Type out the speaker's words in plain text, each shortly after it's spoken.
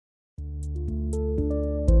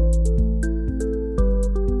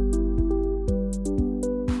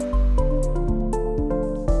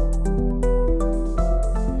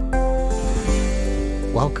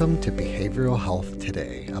Welcome to Behavioral Health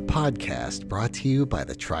Today, a podcast brought to you by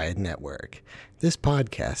the Triad Network. This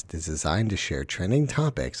podcast is designed to share trending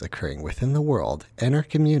topics occurring within the world and our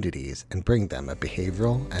communities and bring them a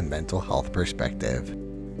behavioral and mental health perspective.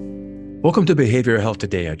 Welcome to Behavioral Health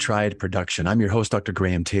Today, a Triad production. I'm your host, Dr.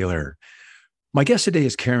 Graham Taylor. My guest today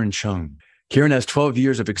is Karen Chung. Karen has 12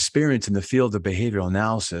 years of experience in the field of behavioral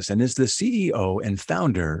analysis and is the CEO and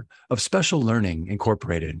founder of Special Learning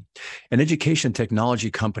Incorporated, an education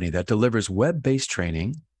technology company that delivers web-based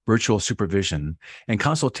training, virtual supervision, and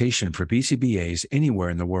consultation for BCBAs anywhere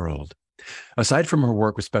in the world. Aside from her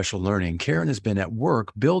work with Special Learning, Karen has been at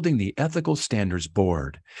work building the Ethical Standards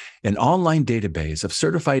Board, an online database of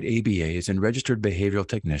certified ABAs and registered behavioral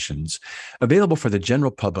technicians available for the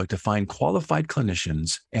general public to find qualified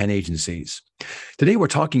clinicians and agencies. Today, we're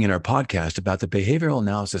talking in our podcast about the behavioral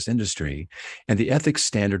analysis industry and the Ethics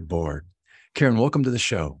Standard Board. Karen, welcome to the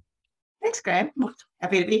show. Thanks, Graham.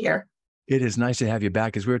 Happy to be here. It is nice to have you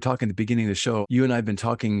back. As we were talking at the beginning of the show, you and I have been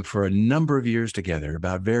talking for a number of years together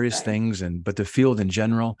about various things, but the field in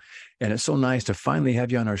general. And it's so nice to finally have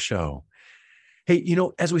you on our show. Hey,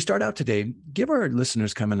 as we start out today, give our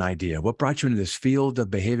listeners kind of an idea. What brought you into this field of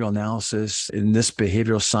behavioral analysis in this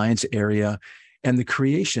behavioral science area and the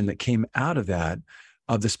creation that came out of that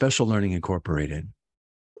of the Special Learning Incorporated?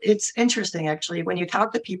 It's interesting, actually, when you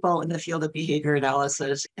talk to people in the field of behavior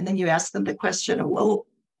analysis, and then you ask them the question, well,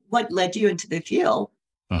 what led you into the field?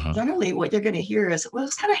 Generally, what you're going to hear is, well,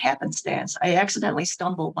 it's kind of happenstance. I accidentally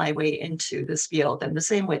stumbled my way into this field. And the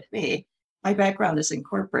same with me. My background is in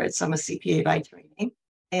corporate, so I'm a CPA by training.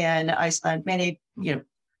 And I spent many,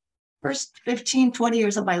 first 15, 20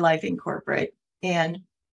 years of my life in corporate. And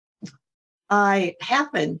I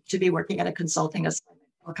happened to be working at a consulting assignment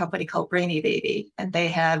for a company called Brainy Baby. And they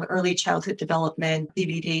have early childhood development,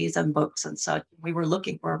 DVDs and books and such. We were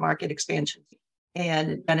looking for a market expansion.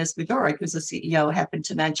 And Dennis Budorick, who's the CEO, happened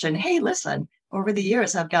to mention, hey, listen, over the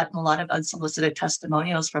years, I've gotten a lot of unsolicited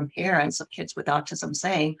testimonials from parents of kids with autism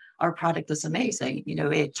saying, our product is amazing.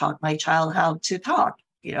 It taught my child how to talk,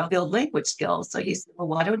 build language skills. So he said, well,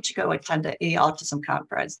 why don't you go attend a autism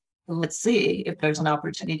conference? And let's see if there's an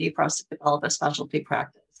opportunity for us to develop a specialty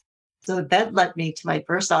practice. So that led me to my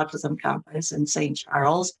first autism conference in St.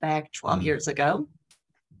 Charles back 12 years ago.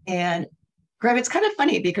 And Graham, it's kind of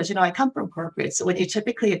funny because, I come from corporate. So when you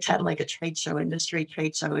typically attend like a industry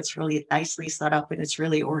trade show, it's really nicely set up and it's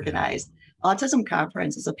really organized. Autism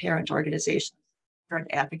Conference is a parent organization, parent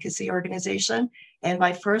advocacy organization. And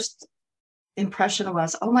my first impression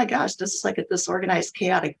was, oh my gosh, this is like a disorganized,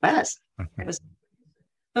 chaotic mess.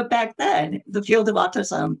 But back then, the field of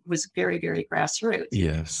autism was very, very grassroots.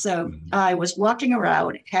 Yes. So I was walking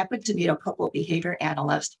around, happened to meet a couple of behavior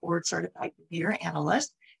analysts, board certified behavior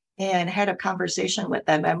analysts, and had a conversation with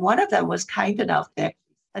them. And one of them was kind enough to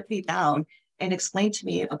let me down and explain to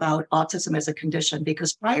me about autism as a condition,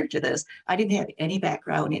 because prior to this, I didn't have any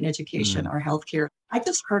background in education or healthcare. I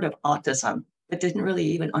just heard of autism, but didn't really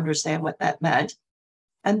even understand what that meant.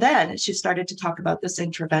 And then she started to talk about this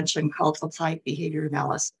intervention called applied behavior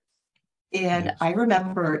analysis. And I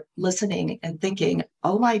remember listening and thinking,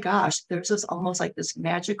 oh my gosh, there's this almost like this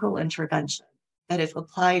magical intervention that if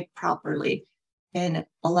applied properly, and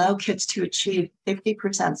allow kids to achieve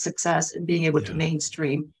 50% success in being able to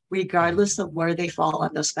mainstream, regardless of where they fall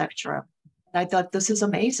on the spectrum. And I thought, this is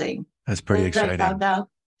amazing. That's pretty exciting. I found out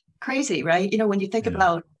crazy, right? When you think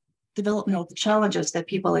about developmental challenges that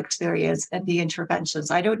people experience and the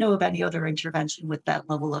interventions, I don't know of any other intervention with that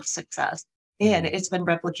level of success. And it's been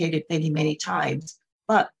replicated many, many times.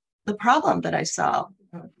 But the problem that I saw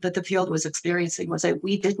that the field was experiencing was that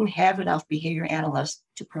we didn't have enough behavior analysts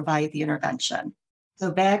to provide the intervention. So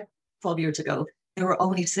back 12 years ago, there were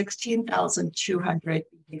only 16,200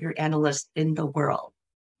 behavior analysts in the world.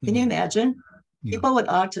 Can you imagine? People with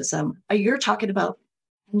autism, you're talking about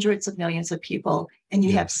hundreds of millions of people, and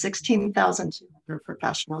you have 16,200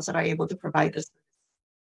 professionals that are able to provide this.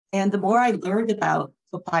 And the more I learned about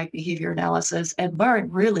applied behavior analysis and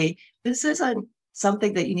learned, really, this isn't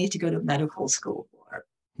something that you need to go to medical school for.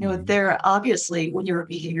 There obviously, when you're a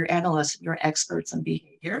behavior analyst, you're experts in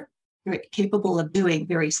behavior. You're capable of doing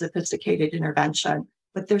very sophisticated intervention,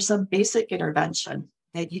 but there's some basic intervention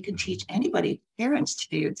that you can teach anybody, parents to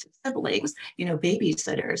do, to siblings,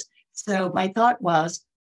 babysitters. So my thought was,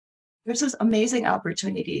 there's this amazing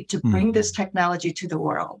opportunity to bring this technology to the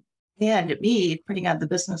world. And me, putting on the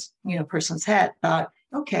business, person's hat, thought,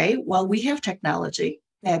 okay, well, we have technology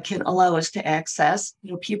that can allow us to access,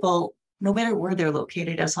 people, no matter where they're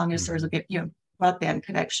located, as long as there's a broadband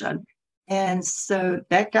connection. And so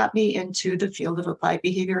that got me into the field of applied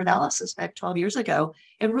behavior analysis back 12 years ago,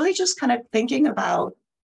 and really just kind of thinking about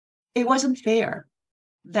it wasn't fair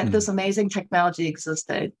that this amazing technology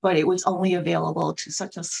existed, but it was only available to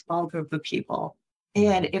such a small group of people.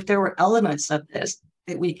 And if there were elements of this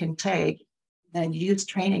that we can take and use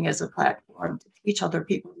training as a platform to teach other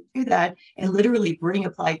people to do that and literally bring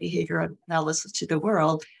applied behavior analysis to the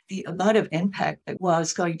world, the amount of impact that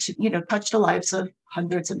was going to, touch the lives of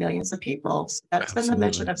hundreds of millions of people. So that's been the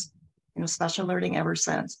mission of, special learning ever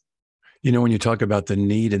since. When you talk about the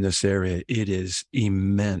need in this area, it is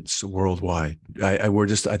immense worldwide. We're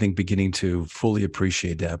just, I think, beginning to fully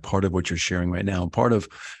appreciate that part of what you're sharing right now. Part of,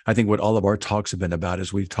 I think, what all of our talks have been about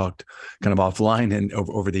is we've talked kind of offline and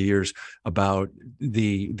over the years about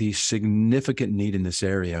the significant need in this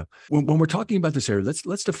area. When we're talking about this area,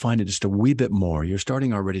 let's define it just a wee bit more. You're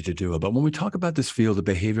starting already to do it. But when we talk about this field of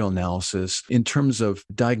behavioral analysis in terms of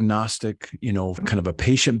diagnostic, kind of a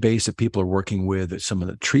patient base that people are working with, some of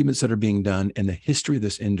the treatments that are being done and the history of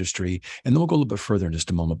this industry. And then we'll go a little bit further in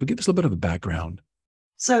just a moment, but give us a little bit of a background.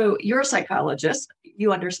 So you're a psychologist,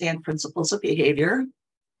 you understand principles of behavior,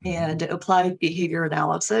 and applied behavior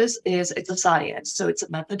analysis it's a science. So it's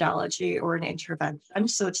a methodology or an intervention.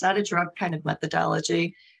 So it's not a drug kind of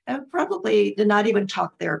methodology, and probably not even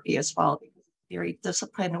talk therapy as well, because it's a very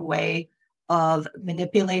disciplined way of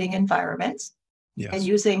manipulating environments. Yes. And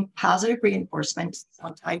using positive reinforcement,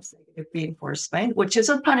 sometimes negative reinforcement, which is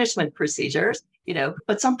a punishment procedures,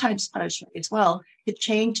 but sometimes punishment as well, to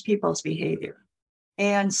change people's behavior.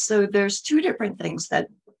 And so there's two different things that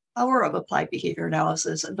the power of applied behavior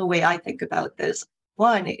analysis and the way I think about this.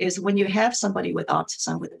 One is when you have somebody with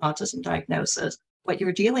autism, with an autism diagnosis, what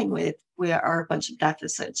you're dealing with are a bunch of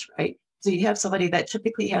deficits, right? So you have somebody that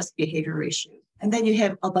typically has behavior issues, and then you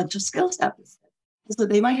have a bunch of skills deficits. So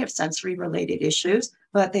they might have sensory related issues,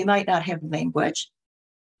 but they might not have language.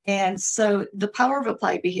 And so the power of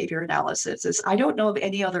applied behavior analysis is, I don't know of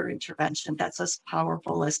any other intervention that's as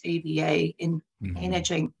powerful as ABA in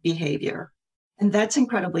managing behavior. And that's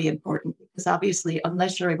incredibly important because obviously,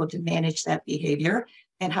 unless you're able to manage that behavior,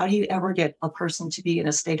 and how do you ever get a person to be in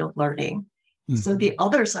a state of learning? So the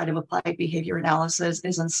other side of applied behavior analysis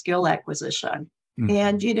is in skill acquisition.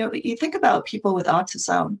 And, you think about people with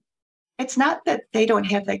autism. It's not that they don't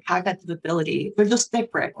have that cognitive ability. They're just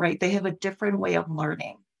different, right? They have a different way of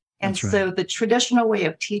learning. And so the traditional way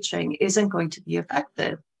of teaching isn't going to be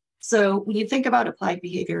effective. So when you think about applied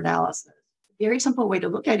behavior analysis, a very simple way to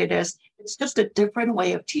look at it is it's just a different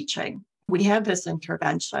way of teaching. We have this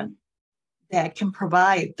intervention that can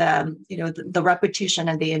provide them, the repetition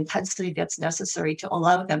and the intensity that's necessary to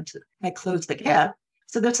allow them to close the gap.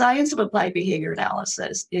 So the science of applied behavior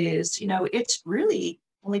analysis is, it's really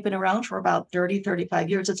only been around for about 30, 35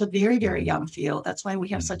 years. It's a very, very young field. That's why we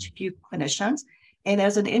have such few clinicians. And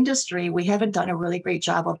as an industry, we haven't done a really great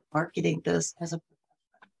job of marketing this as a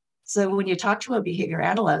profession. So when you talk to a behavior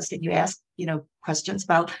analyst and you ask, questions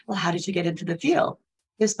about, well, how did you get into the field?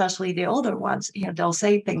 Especially the older ones, they'll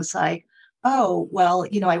say things like, oh, well,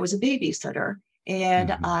 I was a babysitter. And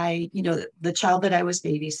the child that I was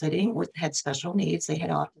babysitting had special needs. They had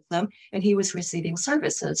autism, and he was receiving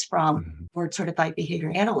services from board certified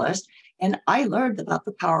behavior analyst. And I learned about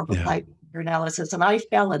the power of applied behavior analysis, and I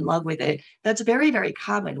fell in love with it. That's very, very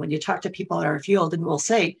common when you talk to people in our field, and we'll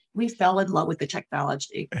say, we fell in love with the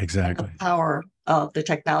technology. Exactly. The power of the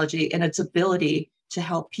technology and its ability to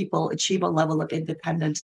help people achieve a level of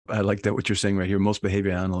independence. I like that what you're saying right here. Most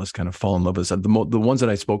behavior analysts kind of fall in love with this. The ones that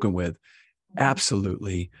I've spoken with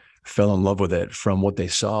absolutely fell in love with it from what they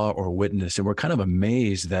saw or witnessed. And we're kind of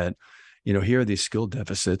amazed that, here are these skill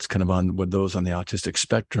deficits kind of on with those on the autistic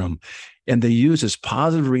spectrum. And they use as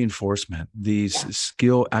positive reinforcement, these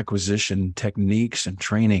skill acquisition techniques and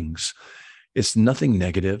trainings. It's nothing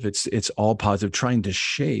negative. It's all positive, trying to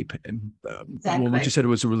shape. Well, what you said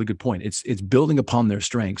was a really good point. It's building upon their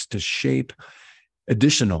strengths to shape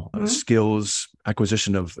additional skills,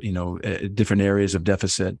 acquisition of, different areas of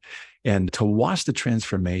deficit, and to watch the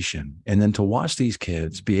transformation, and then to watch these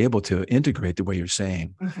kids be able to integrate the way you're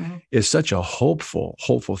saying is such a hopeful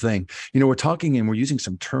thing. We're talking and we're using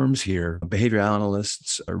some terms here, behavior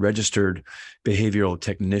analysts, registered behavioral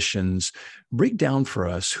technicians. Break down for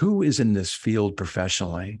us, who is in this field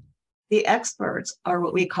professionally? The experts are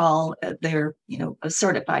what we call, they're,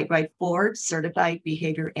 certified, right? Board certified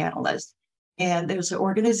behavior analysts. And there's an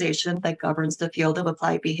organization that governs the field of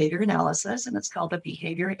applied behavior analysis, and it's called the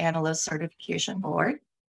Behavior Analyst Certification Board.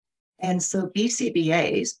 And so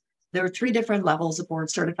BCBAs, there are 3 different levels of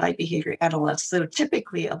board certified behavior analysts. So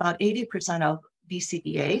typically about 80% of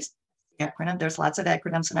BCBAs, acronym, there's lots of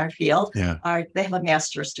acronyms in our field, they have a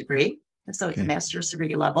master's degree. And so it's a master's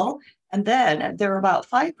degree level. And then there are about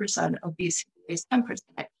 5% of BCBAs, 10%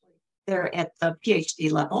 actually, they're at the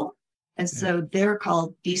PhD level. And so they're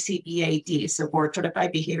called BCBAD, so Board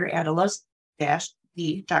Certified Behavior Analyst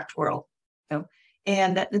 -D doctoral.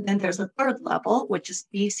 And then there's a third level, which is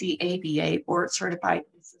BCABA, Board Certified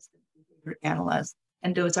Assistant Behavior Analyst.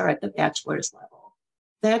 And those are at the bachelor's level.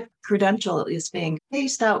 That credential is being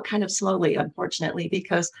phased out kind of slowly, unfortunately,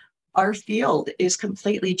 because our field is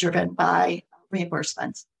completely driven by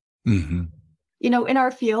reimbursements. Mm-hmm. In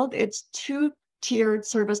our field, it's two-tiered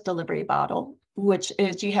service delivery model, which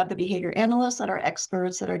is you have the behavior analysts that are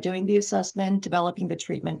experts that are doing the assessment, developing the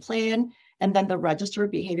treatment plan, and then the registered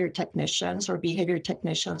behavior technicians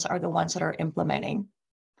are the ones that are implementing.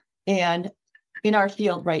 And in our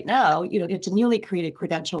field right now, it's a newly created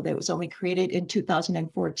credential that was only created in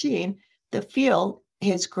 2014. The field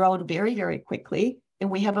has grown very, very quickly, and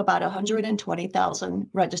we have about 120,000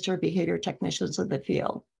 registered behavior technicians in the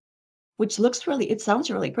field, which sounds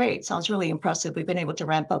really great, sounds really impressive. We've been able to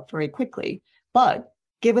ramp up very quickly. But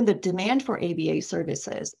given the demand for ABA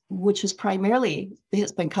services, which has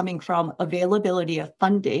been coming from availability of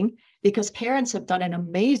funding, because parents have done an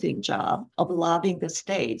amazing job of lobbying the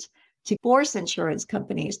states to force insurance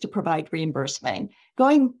companies to provide reimbursement.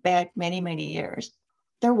 Going back many, many years,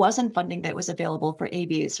 there wasn't funding that was available for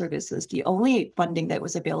ABA services. The only funding that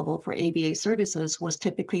was available for ABA services was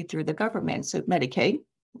typically through the government, so Medicaid.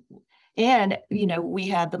 And, we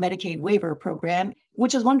had the Medicaid waiver program,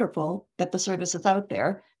 which is wonderful that the service is out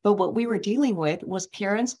there. But what we were dealing with was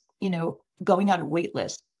parents, going on a wait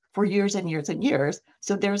list for years and years and years.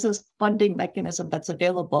 So there's this funding mechanism that's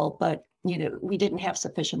available, but, we didn't have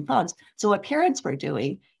sufficient funds. So what parents were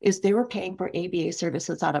doing is they were paying for ABA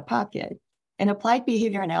services out of pocket. And applied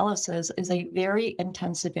behavior analysis is a very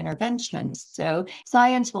intensive intervention. So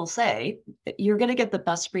science will say that you're going to get the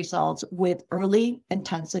best results with early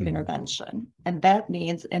intensive intervention. And that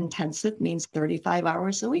means intensive means 35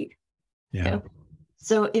 hours a week. Yeah.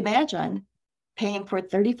 So imagine paying for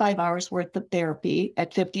 35 hours worth of therapy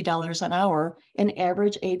at $50 an hour. An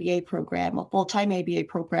average ABA program, a full-time ABA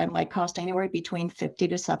program, might cost anywhere between $50,000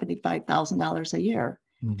 to $75,000 a year.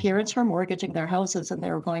 Parents were mortgaging their houses and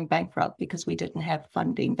they were going bankrupt because we didn't have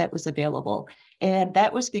funding that was available. And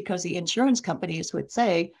that was because the insurance companies would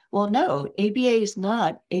say, well, no, ABA is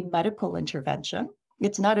not a medical intervention.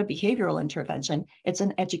 It's not a behavioral intervention. It's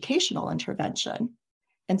an educational intervention.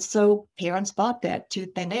 And so parents fought that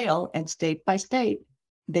tooth and nail, and state by state,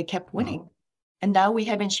 they kept winning. And now we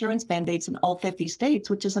have insurance mandates in all 50 states,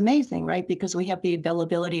 which is amazing, right? Because we have the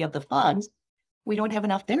availability of the funds. We don't have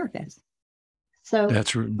enough therapists. So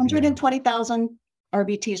that's 120,000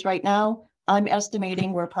 RBTs right now. I'm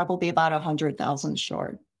estimating we're probably about 100,000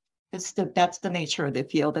 short. That's the nature of the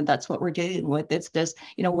field, and that's what we're dealing with. It's this,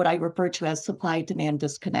 what I refer to as supply-demand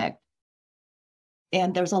disconnect.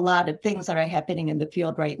 And there's a lot of things that are happening in the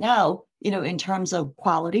field right now, in terms of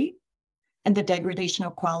quality and the degradation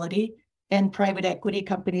of quality, and private equity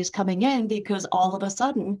companies coming in because all of a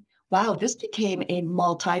sudden, wow, this became a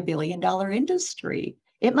multi-billion-dollar industry.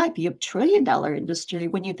 It might be $1 trillion industry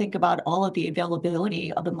when you think about all of the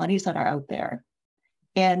availability of the monies that are out there.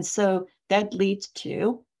 And so that leads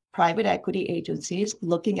to private equity agencies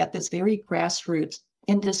looking at this very grassroots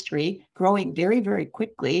industry growing very, very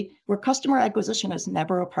quickly, where customer acquisition is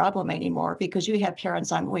never a problem anymore because you have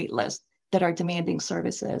parents on wait lists that are demanding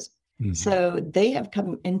services. So they have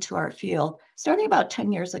come into our field starting about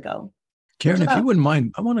 10 years ago. Karen, if you wouldn't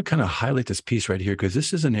mind, I want to kind of highlight this piece right here, because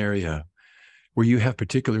this is an area where you have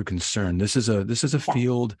particular concern. This is a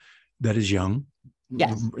field that is young,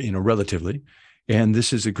 relatively, and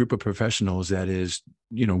this is a group of professionals that is,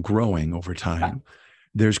 growing over time. Right.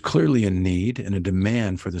 There's clearly a need and a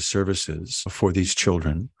demand for the services for these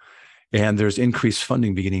children, and there's increased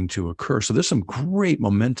funding beginning to occur. So there's some great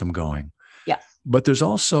momentum going. Yes. But there's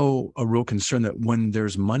also a real concern that when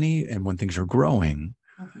there's money and when things are growing,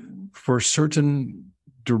 for certain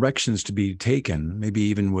directions to be taken, maybe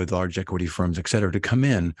even with large equity firms, et cetera, to come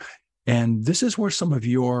in. And this is where some of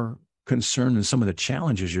your concern and some of the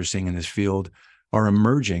challenges you're seeing in this field are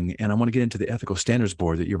emerging. And I want to get into the ethical standards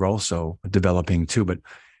board that you're also developing too. But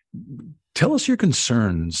tell us your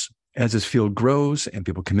concerns as this field grows and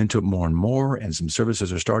people come into it more and more, and some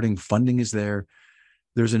services are starting, funding is there.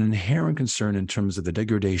 There's an inherent concern in terms of the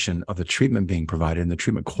degradation of the treatment being provided and the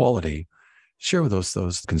treatment quality. Share with us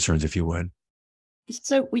those concerns, if you would.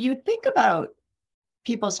 So when you think about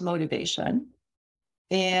people's motivation,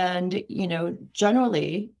 and,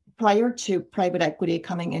 generally prior to private equity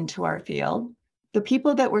coming into our field, the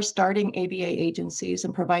people that were starting ABA agencies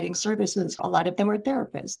and providing services, a lot of them were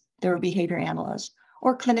therapists, they were behavior analysts,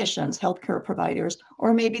 or clinicians, healthcare providers,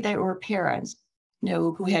 or maybe they were parents,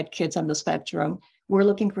 who had kids on the spectrum. were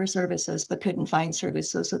looking for services but couldn't find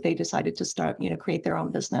services, so they decided to start, create their own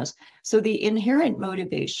business. So the inherent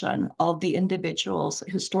motivation of the individuals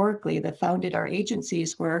historically that founded our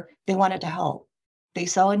agencies were they wanted to help. They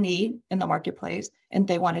saw a need in the marketplace and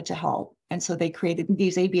they wanted to help. And so they created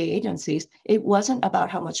these ABA agencies. It wasn't about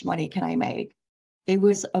how much money can I make. It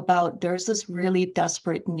was about there's this really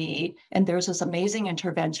desperate need and there's this amazing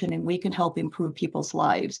intervention and we can help improve people's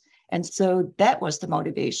lives. And so that was the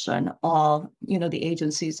motivation of, the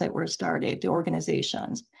agencies that were started, the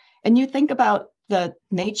organizations. And you think about the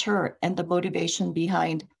nature and the motivation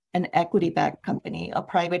behind an equity-backed company, a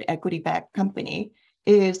private equity-backed company,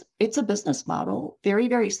 it's a business model, very,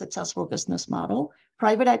 very successful business model.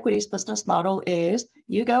 Private equity's business model is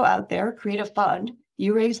you go out there, create a fund,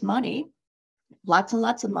 you raise money, lots and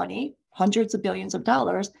lots of money, hundreds of billions of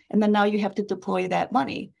dollars, and then now you have to deploy that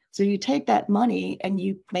money. So you take that money and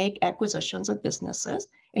you make acquisitions of businesses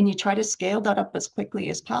and you try to scale that up as quickly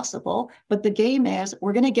as possible. But the game is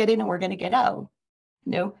we're going to get in and we're going to get out.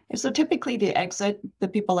 And so typically the exit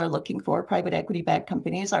that people are looking for, private equity-backed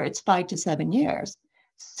companies, it's 5 to 7 years.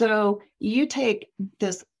 So you take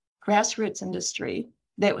this grassroots industry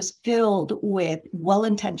that was filled with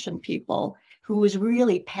well-intentioned people who was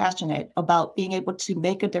really passionate about being able to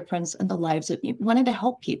make a difference in the lives of people, wanted to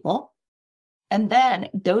help people. And then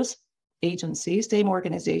those agencies, same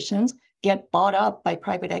organizations, get bought up by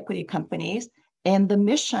private equity companies. And the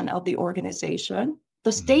mission of the organization,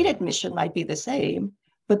 the stated mission might be the same,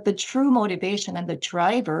 but the true motivation and the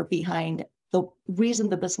driver behind the reason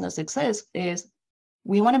the business exists is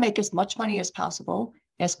we want to make as much money as possible,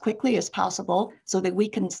 as quickly as possible, so that we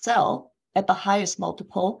can sell at the highest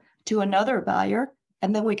multiple to another buyer,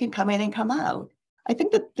 and then we can come in and come out. I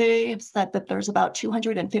think that they have said that there's about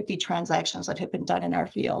 250 transactions that have been done in our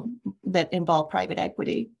field that involve private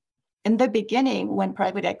equity. In the beginning, when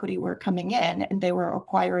private equity were coming in and they were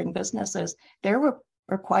acquiring businesses, they were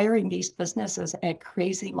acquiring these businesses at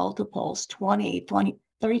crazy multiples, 20,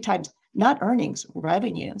 30 times, not earnings,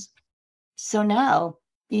 revenues. So now,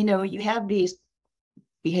 you have these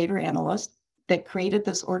behavior analysts that created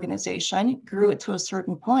this organization, grew it to a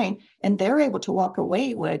certain point, and they're able to walk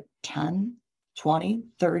away with 10, 20,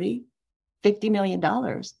 30, $50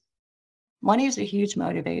 million. Money is a huge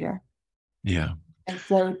motivator. Yeah. And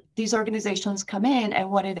so these organizations come in and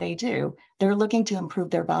what do? They're looking to improve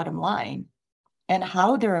their bottom line. And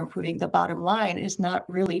how they're improving the bottom line is not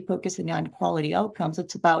really focusing on quality outcomes.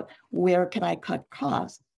 It's about where can I cut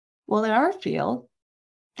costs? Well, in our field,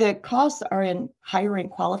 the costs are in hiring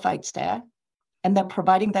qualified staff and then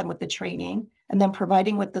providing them with the training and then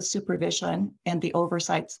providing with the supervision and the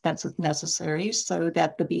oversight that's necessary so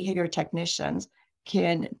that the behavior technicians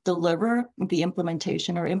can deliver the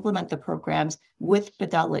implementation or implement the programs with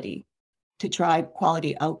fidelity to drive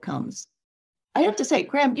quality outcomes. I have to say,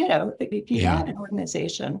 Graham, if you have an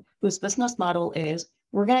organization whose business model is,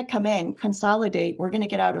 we're going to come in, consolidate, we're going to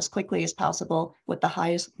get out as quickly as possible with the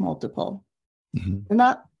highest multiple. Mm-hmm. We're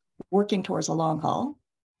not working towards a long haul.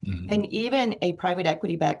 Mm-hmm. And even a private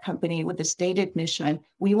equity-backed company with a stated mission,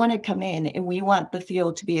 we want to come in and we want the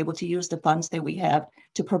field to be able to use the funds that we have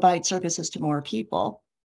to provide services to more people.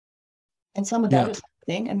 And some of that is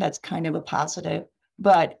something, and that's kind of a positive,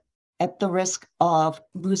 but at the risk of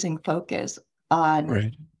losing focus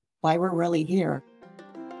on why we're really here.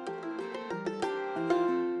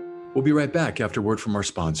 We'll be right back after word from our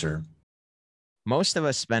sponsor. Most of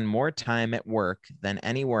us spend more time at work than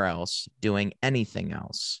anywhere else doing anything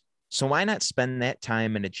else. So why not spend that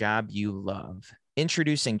time in a job you love?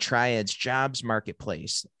 Introducing Triad's Jobs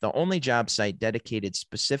Marketplace, the only job site dedicated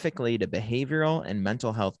specifically to behavioral and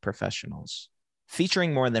mental health professionals.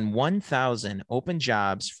 Featuring more than 1,000 open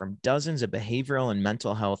jobs from dozens of behavioral and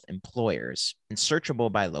mental health employers, and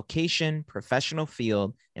searchable by location, professional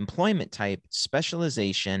field, employment type,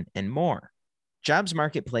 specialization, and more. Jobs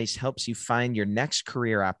Marketplace helps you find your next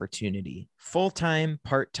career opportunity. Full-time,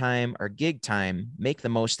 part-time, or gig time, make the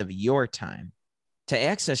most of your time. To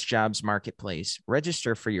access Jobs Marketplace,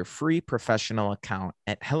 register for your free professional account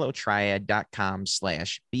at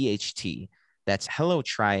hellotriad.com/BHT. That's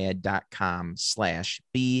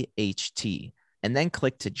hellotriad.com/BHT, and then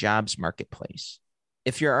click to Jobs Marketplace.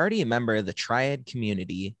 If you're already a member of the Triad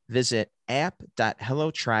community, visit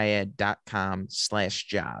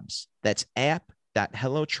app.hellotriad.com/jobs. That's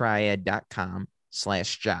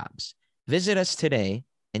app.hellotriad.com/jobs. Visit us today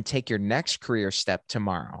and take your next career step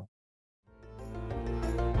tomorrow.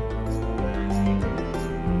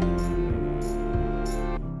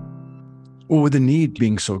 Well, with the need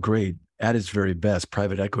being so great, at its very best,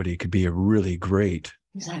 private equity could be a really great,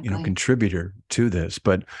 contributor to this.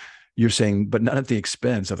 But you're saying, but not at the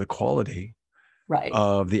expense of the quality right.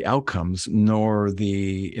 of the outcomes, nor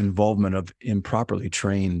the involvement of improperly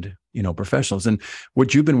trained, professionals. And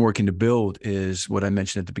what you've been working to build is what I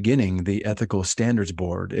mentioned at the beginning, the Ethical Standards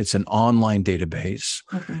Board. It's an online database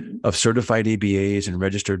of certified ABAs and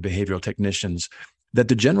registered behavioral technicians that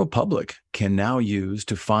the general public can now use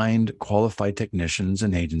to find qualified technicians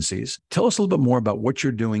and agencies. Tell us a little bit more about what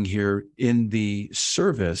you're doing here in the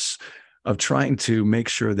service of trying to make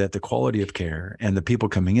sure that the quality of care and the people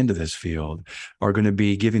coming into this field are going to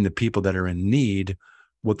be giving the people that are in need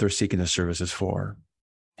what they're seeking the services for.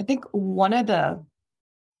 I think one of the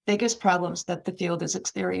biggest problems that the field is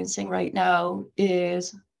experiencing right now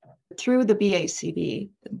is through the BACB,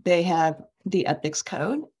 they have the ethics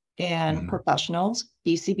code, and professionals,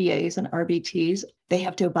 BCBAs and RBTs, they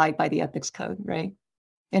have to abide by the ethics code, right?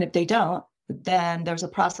 And if they don't, then there's a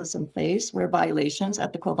process in place where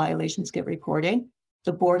ethical violations get reported,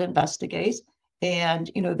 the board investigates, and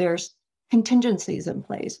there's contingencies in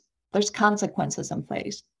place, there's consequences in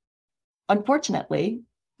place. Unfortunately,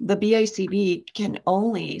 the BACB can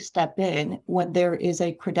only step in when there is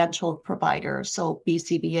a credentialed provider, so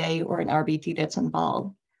BCBA or an RBT that's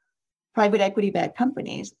involved. Private equity-backed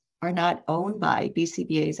companies are not owned by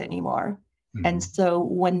BCBAs anymore. And so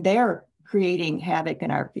when they're creating havoc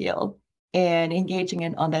in our field and engaging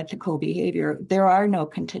in unethical behavior, there are no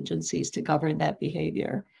contingencies to govern that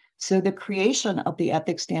behavior. So the creation of the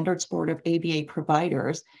Ethics Standards Board of ABA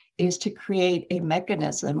providers is to create a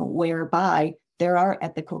mechanism whereby there are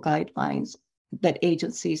ethical guidelines that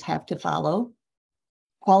agencies have to follow.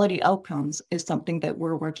 Quality outcomes is something that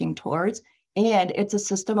we're working towards, and it's a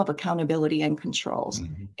system of accountability and controls.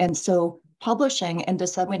 And so publishing and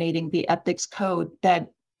disseminating the ethics code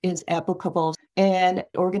that is applicable and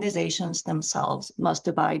organizations themselves must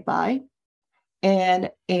abide by, and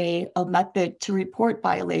a method to report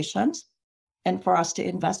violations and for us to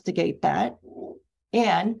investigate that.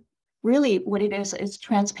 And really what it is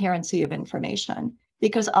transparency of information.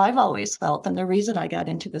 Because I've always felt, and the reason I got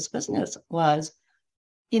into this business was,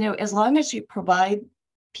 as long as you provide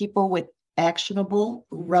people with actionable,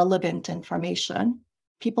 relevant information,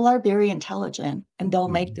 people are very intelligent and they'll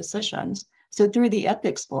make decisions. So through the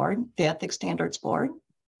ethics board, the Ethics Standards Board,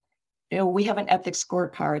 we have an ethics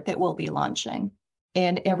scorecard that we'll be launching,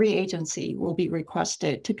 and every agency will be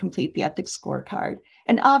requested to complete the ethics scorecard.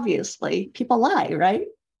 And obviously people lie, right?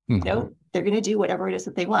 They're going to do whatever it is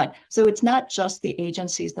that they want. So it's not just the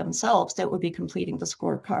agencies themselves that will be completing the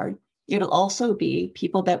scorecard. It'll also be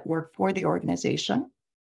people that work for the organization,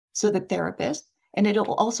 so the therapists, and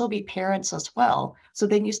it'll also be parents as well. So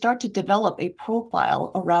then you start to develop a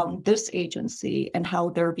profile around this agency and how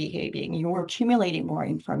they're behaving. You're accumulating more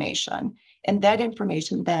information, and that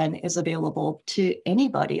information then is available to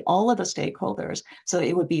anybody, all of the stakeholders. So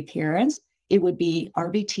it would be parents, it would be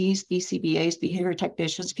RBTs, BCBAs, behavior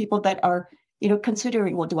technicians, people that are,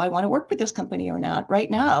 considering, well, do I want to work with this company or not?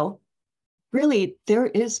 Right now, really, there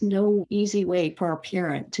is no easy way for a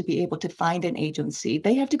parent to be able to find an agency.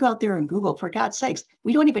 They have to go out there and Google, for God's sakes.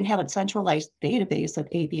 We don't even have a centralized database of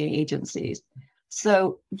ABA agencies.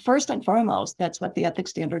 So first and foremost, that's what the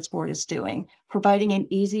Ethics Standards Board is doing, providing an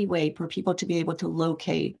easy way for people to be able to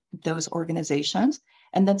locate those organizations,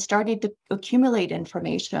 and then starting to accumulate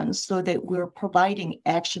information so that we're providing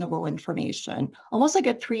actionable information, almost like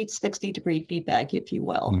a 360-degree feedback, if you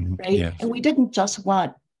will, right? Yes. And we didn't just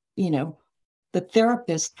want, the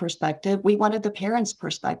therapist perspective, we wanted the parents'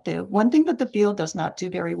 perspective. One thing that the field does not do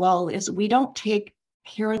very well is we don't take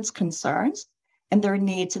parents' concerns and their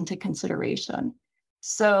needs into consideration.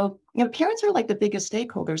 So, parents are like the biggest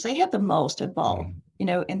stakeholders. They have the most involved,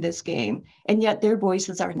 in this game, and yet their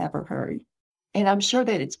voices are never heard. And I'm sure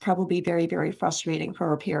that it's probably very, very frustrating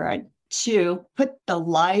for a parent to put the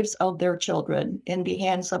lives of their children in the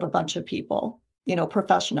hands of a bunch of people,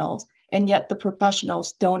 professionals, and yet the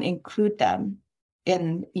professionals don't include them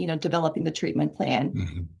in, developing the treatment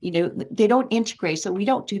plan. They don't integrate, so we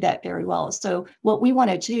don't do that very well. So what we want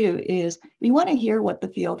to do is we want to hear what the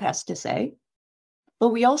field has to say, but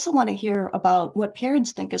we also want to hear about what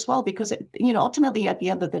parents think as well, because, ultimately at the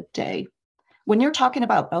end of the day, when you're talking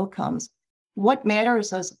about outcomes, what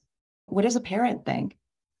matters is, what does a parent think?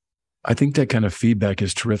 I think that kind of feedback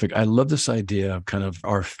is terrific. I love this idea of kind of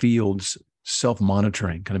our fields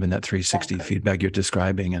self-monitoring, kind of in that 360 feedback you're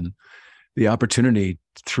describing, and the opportunity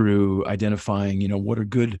through identifying, what are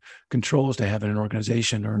good controls to have in an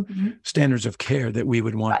organization, or standards of care that we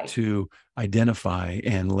would want to identify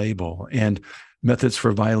and label, and methods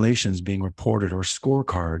for violations being reported, or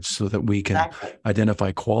scorecards so that we can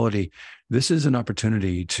identify quality. This is an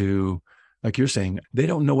opportunity to like you're saying, they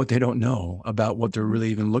don't know what they don't know about what they're really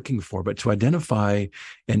even looking for. But to identify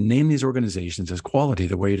and name these organizations as quality,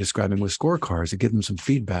 the way you're describing with scorecards, to give them some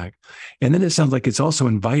feedback. And then it sounds like it's also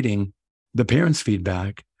inviting the parents'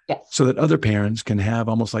 feedback. Yes. So that other parents can have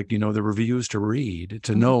almost like, the reviews to read,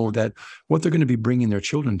 to know that what they're going to be bringing their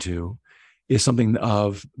children to is something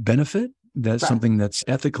of benefit, that's something that's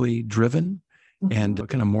ethically driven and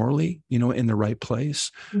kind of morally, in the right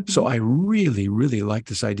place. So I really, really like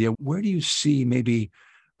this idea. Where do you see maybe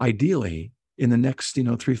ideally in the next,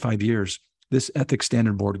 3-5 years, this ethics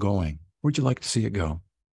standard board going? Where'd you like to see it go?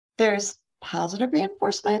 There's positive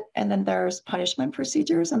reinforcement, and then there's punishment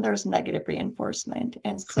procedures, and there's negative reinforcement.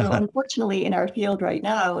 And so unfortunately in our field right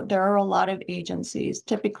now, there are a lot of agencies,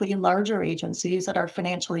 typically larger agencies, that are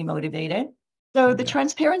financially motivated. So the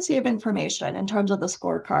transparency of information in terms of the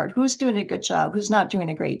scorecard, who's doing a good job, who's not doing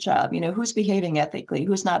a great job, who's behaving ethically,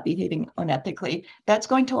 who's not behaving unethically, that's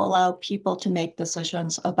going to allow people to make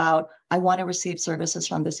decisions about, I want to receive services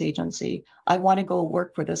from this agency, I want to go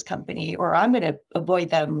work for this company, or I'm going to avoid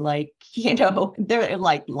them like, they're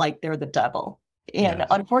like they're the devil. And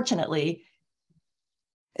unfortunately,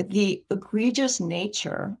 the egregious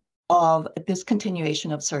nature of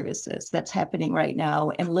discontinuation of services that's happening right now,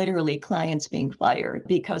 and literally clients being fired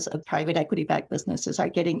because of private equity-backed businesses are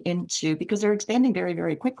getting into, because they're expanding very,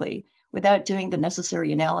 very quickly without doing the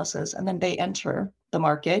necessary analysis. And then they enter the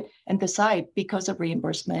market and decide, because of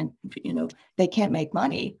reimbursement, they can't make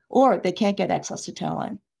money or they can't get access to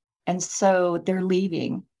talent. And so they're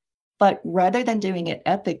leaving. But rather than doing it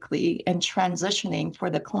ethically and transitioning for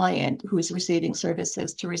the client who is receiving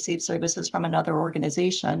services to receive services from another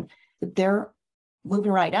organization, they're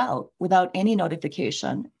moving right out without any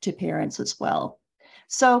notification to parents as well.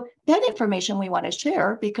 So that information we want to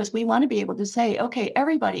share, because we want to be able to say, okay,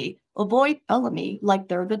 everybody avoid LME like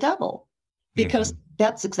they're the devil, because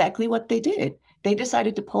that's exactly what they did. They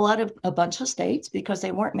decided to pull out of a bunch of states because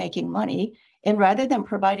they weren't making money. And rather than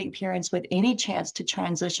providing parents with any chance to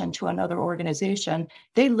transition to another organization,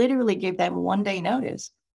 they literally gave them 1-day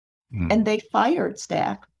notice. And they fired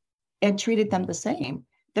staff and treated them the same.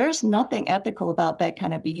 There's nothing ethical about that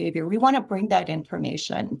kind of behavior. We want to bring that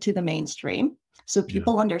information to the mainstream so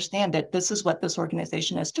people understand that this is what this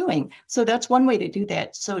organization is doing. So that's one way to do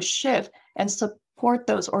that. So shift and support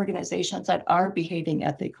those organizations that are behaving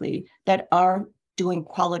ethically, that are doing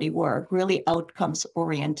quality work, really outcomes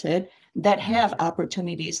oriented, that have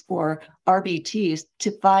opportunities for RBTs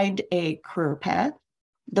to find a career path,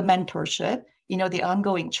 the mentorship, the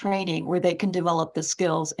ongoing training where they can develop the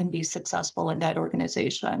skills and be successful in that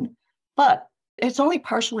organization. But it's only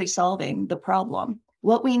partially solving the problem.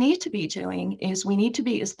 What we need to be doing is we need to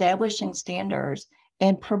be establishing standards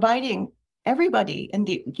and providing everybody in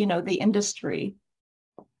the industry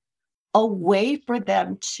a way for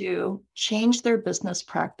them to change their business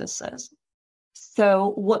practices.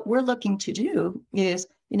 So what we're looking to do is,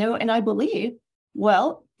 and I believe,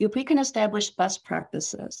 if we can establish best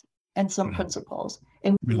practices and some principles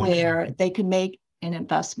and where they can make an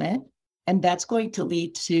investment, and that's going to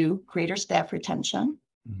lead to greater staff retention,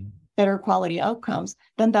 better quality outcomes,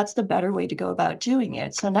 then that's the better way to go about doing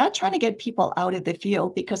it. So not trying to get people out of the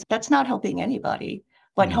field, because that's not helping anybody,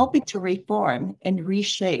 but helping to reform and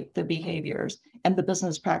reshape the behaviors and the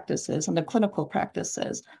business practices and the clinical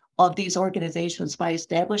practices of these organizations by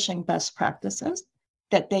establishing best practices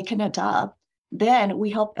that they can adopt. Then we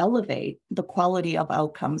help elevate the quality of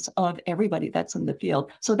outcomes of everybody that's in the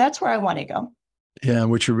field. So that's where I want to go. Yeah,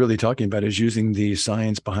 what you're really talking about is using the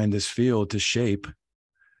science behind this field to shape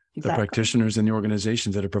the practitioners and the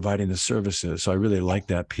organizations that are providing the services. So I really like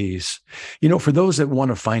that piece. For those that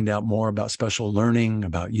want to find out more about special learning,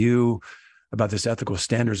 about you, about this ethical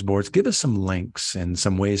standards boards, give us some links and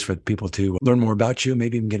some ways for people to learn more about you,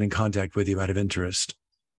 maybe even get in contact with you out of interest.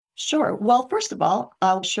 Sure. Well, first of all,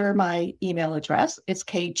 I'll share my email address. It's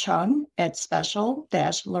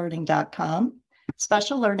kchung@special-learning.com.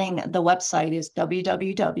 Special Learning, the website is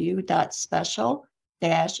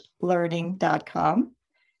www.special-learning.com.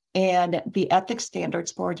 And the Ethics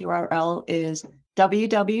Standards Board URL is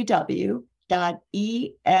www.esbap.org.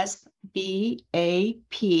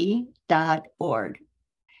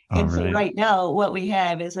 So right now, what we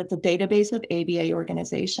have is it's a database of ABA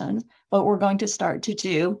organizations, but we're going to start to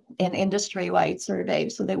do an industry-wide survey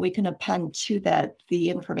so that we can append to that the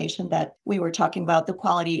information that we were talking about, the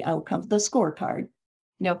quality outcomes, the scorecard.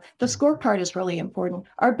 The scorecard is really important.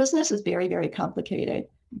 Our business is very, very complicated,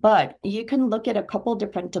 but you can look at a couple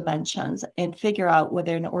different dimensions and figure out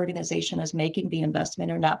whether an organization is making the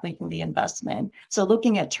investment or not making the investment. So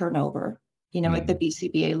looking at turnover, at the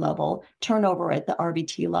BCBA level, turnover at the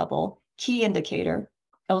RBT level, key indicator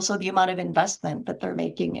also the amount of investment that they're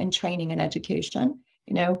making in training and education,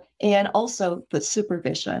 and also the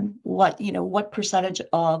supervision. What percentage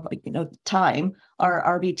of, time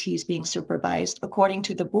are RBTs being supervised? According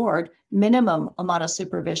to the board, minimum amount of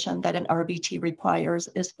supervision that an RBT requires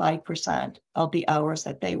is 5% of the hours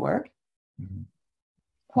that they work. Mm-hmm.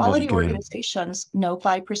 Quality organizations know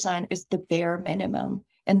 5% is the bare minimum,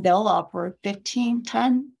 and they'll offer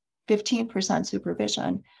 15%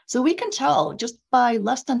 supervision. So we can tell just by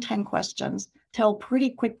less than 10 questions, tell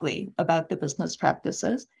pretty quickly about the business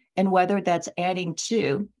practices and whether that's adding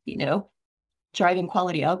to, driving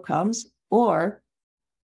quality outcomes, or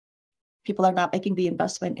people are not making the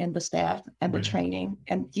investment in the staff and the training.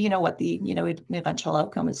 And you know what the, eventual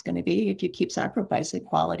outcome is going to be if you keep sacrificing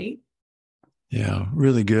quality. Yeah,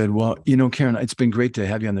 really good. Well, Karen, it's been great to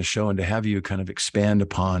have you on the show and to have you kind of expand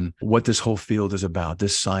upon what this whole field is about,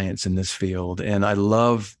 this science in this field. And I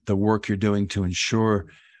love the work you're doing to ensure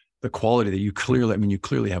the quality that you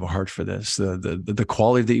clearly have a heart for this, the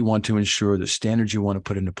quality that you want to ensure, the standards you want to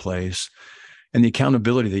put into place, and the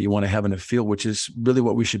accountability that you want to have in a field, which is really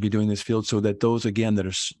what we should be doing in this field, so that those, again, that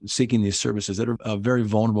are seeking these services, that are a very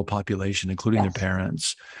vulnerable population, including their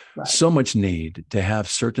parents, so much need to have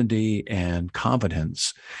certainty and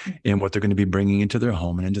confidence in what they're going to be bringing into their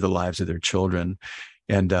home and into the lives of their children.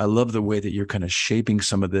 And I love the way that you're kind of shaping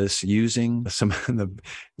some of this, using some of the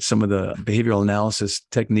behavioral analysis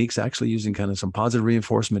techniques, actually using kind of some positive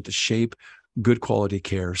reinforcement to shape good quality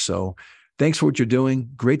care. So thanks for what you're doing.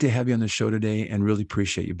 Great to have you on the show today, and really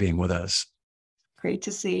appreciate you being with us. Great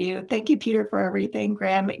to see you. Thank you, Peter, for everything.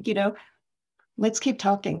 Graham, let's keep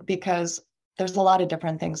talking, because there's a lot of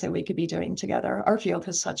different things that we could be doing together. Our field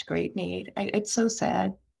has such great need. It's so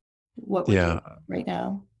sad what we're doing right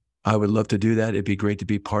now. I would love to do that. It'd be great to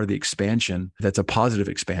be part of the expansion. That's a positive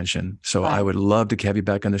expansion. So I would love to have you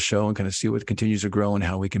back on the show and kind of see what continues to grow and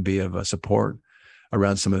how we can be of a support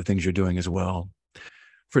around some of the things you're doing as well.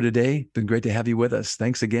 For today, been great to have you with us.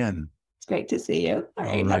 Thanks again. It's great to see you. All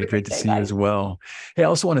right. Great to see you as well. Hey, I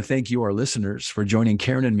also want to thank you, our listeners, for joining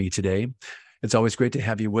Karen and me today. It's always great to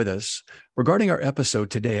have you with us. Regarding our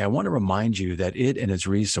episode today, I want to remind you that it and its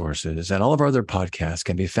resources and all of our other podcasts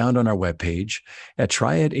can be found on our webpage at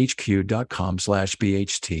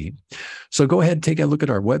triadhq.com/BHT. So go ahead and take a look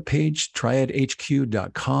at our webpage,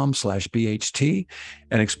 triadhq.com/BHT,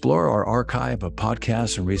 and explore our archive of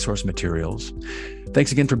podcasts and resource materials.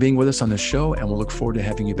 Thanks again for being with us on the show, and we'll look forward to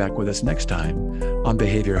having you back with us next time on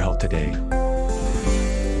Behavioral Health Today.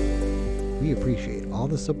 We appreciate all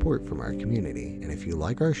the support from our community, and if you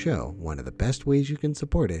like our show, one of the best ways you can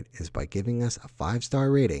support it is by giving us a 5-star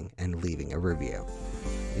rating and leaving a review.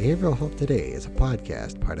 Behavioral Health Today is a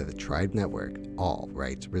podcast part of the Triad Network, all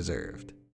rights reserved.